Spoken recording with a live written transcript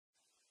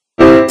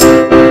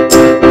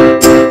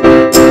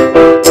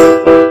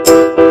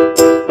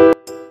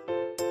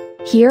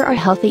Here are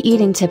healthy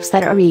eating tips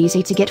that are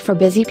easy to get for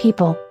busy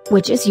people,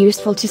 which is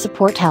useful to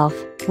support health,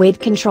 weight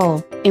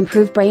control,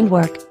 improve brain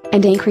work,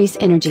 and increase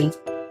energy.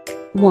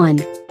 1.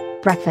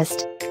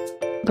 Breakfast.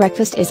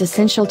 Breakfast is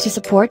essential to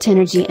support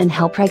energy and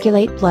help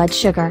regulate blood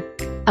sugar.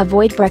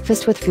 Avoid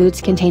breakfast with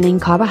foods containing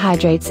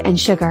carbohydrates and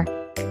sugar.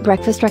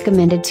 Breakfast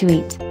recommended to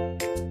eat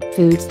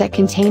foods that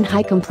contain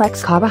high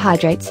complex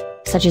carbohydrates,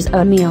 such as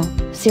oatmeal,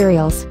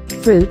 cereals,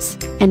 fruits,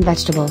 and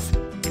vegetables.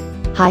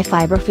 High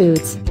fiber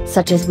foods,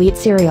 such as wheat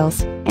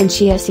cereals, and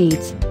chia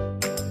seeds.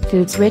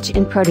 Foods rich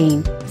in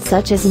protein,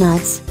 such as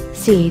nuts,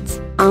 seeds,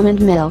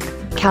 almond milk,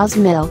 cow's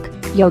milk,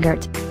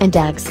 yogurt, and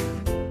eggs.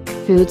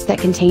 Foods that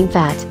contain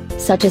fat,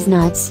 such as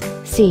nuts,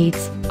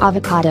 seeds,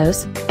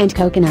 avocados, and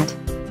coconut.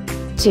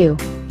 2.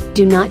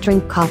 Do not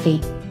drink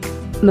coffee.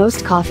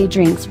 Most coffee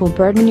drinks will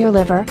burden your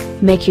liver,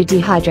 make you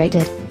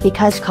dehydrated,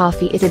 because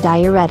coffee is a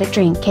diuretic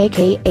drink,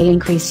 aka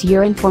increase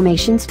urine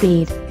formation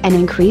speed, and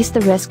increase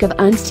the risk of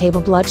unstable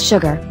blood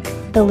sugar.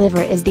 The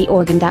liver is the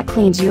organ that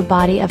cleans your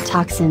body of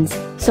toxins,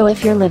 so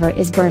if your liver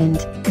is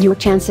burdened, your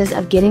chances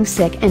of getting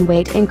sick and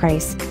weight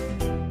increase.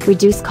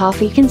 Reduce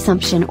coffee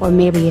consumption, or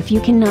maybe if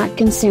you cannot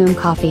consume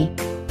coffee,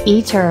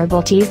 eat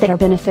herbal teas that are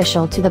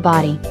beneficial to the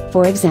body.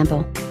 For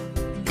example,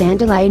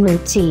 dandelion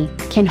root tea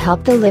can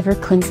help the liver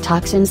cleanse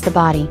toxins the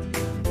body.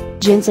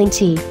 Ginseng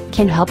tea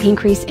can help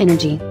increase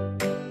energy.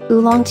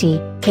 Oolong tea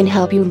can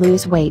help you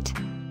lose weight.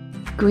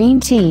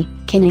 Green tea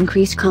can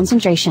increase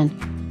concentration.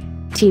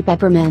 Tea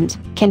peppermint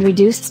can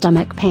reduce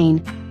stomach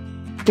pain.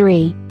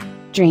 3.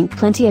 Drink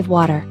plenty of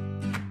water.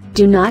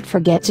 Do not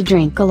forget to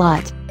drink a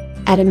lot.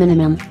 At a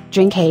minimum,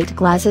 drink 8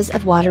 glasses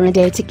of water a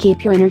day to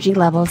keep your energy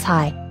levels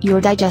high,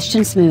 your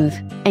digestion smooth,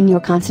 and your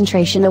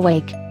concentration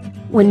awake.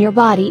 When your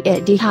body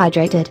is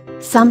dehydrated,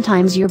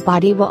 sometimes your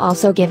body will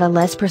also give a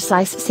less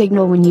precise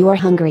signal when you are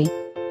hungry.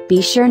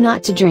 Be sure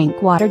not to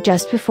drink water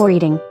just before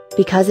eating,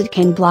 because it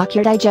can block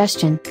your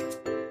digestion.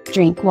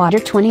 Drink water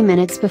 20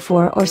 minutes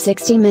before or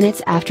 60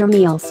 minutes after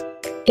meals.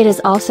 It is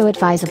also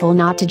advisable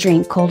not to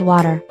drink cold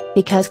water,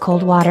 because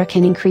cold water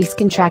can increase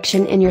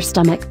contraction in your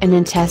stomach and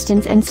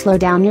intestines and slow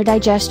down your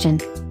digestion.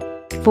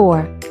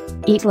 4.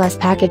 Eat less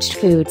packaged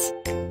foods.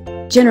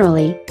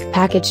 Generally,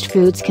 packaged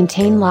foods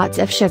contain lots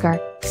of sugar,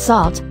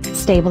 salt,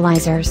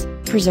 stabilizers,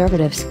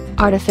 preservatives,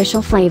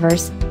 artificial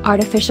flavors,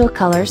 artificial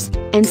colors,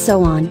 and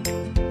so on.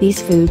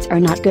 These foods are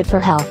not good for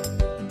health.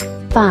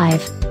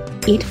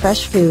 5. Eat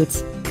fresh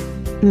foods.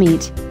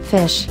 Meat,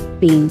 fish,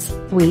 beans,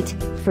 wheat,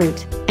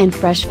 fruit, and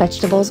fresh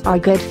vegetables are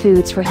good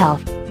foods for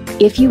health.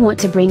 If you want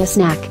to bring a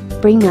snack,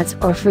 bring nuts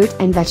or fruit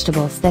and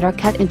vegetables that are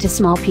cut into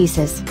small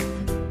pieces.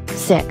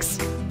 6.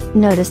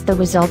 Notice the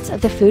results of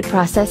the food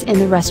process in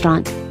the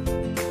restaurant.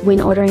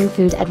 When ordering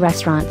food at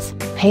restaurants,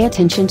 pay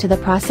attention to the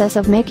process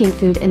of making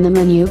food in the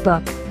menu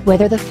book,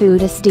 whether the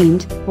food is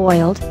steamed,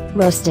 boiled,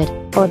 roasted,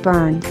 or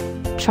burned.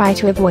 Try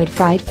to avoid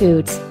fried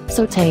foods,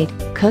 sautéed,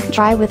 cooked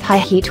dry with high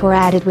heat or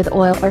added with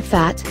oil or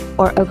fat,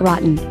 or au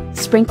gratin,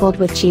 sprinkled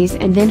with cheese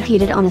and then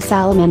heated on a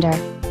salamander.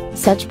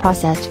 Such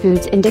processed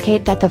foods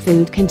indicate that the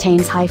food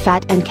contains high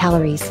fat and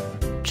calories.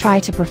 Try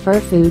to prefer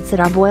foods that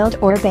are boiled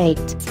or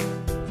baked.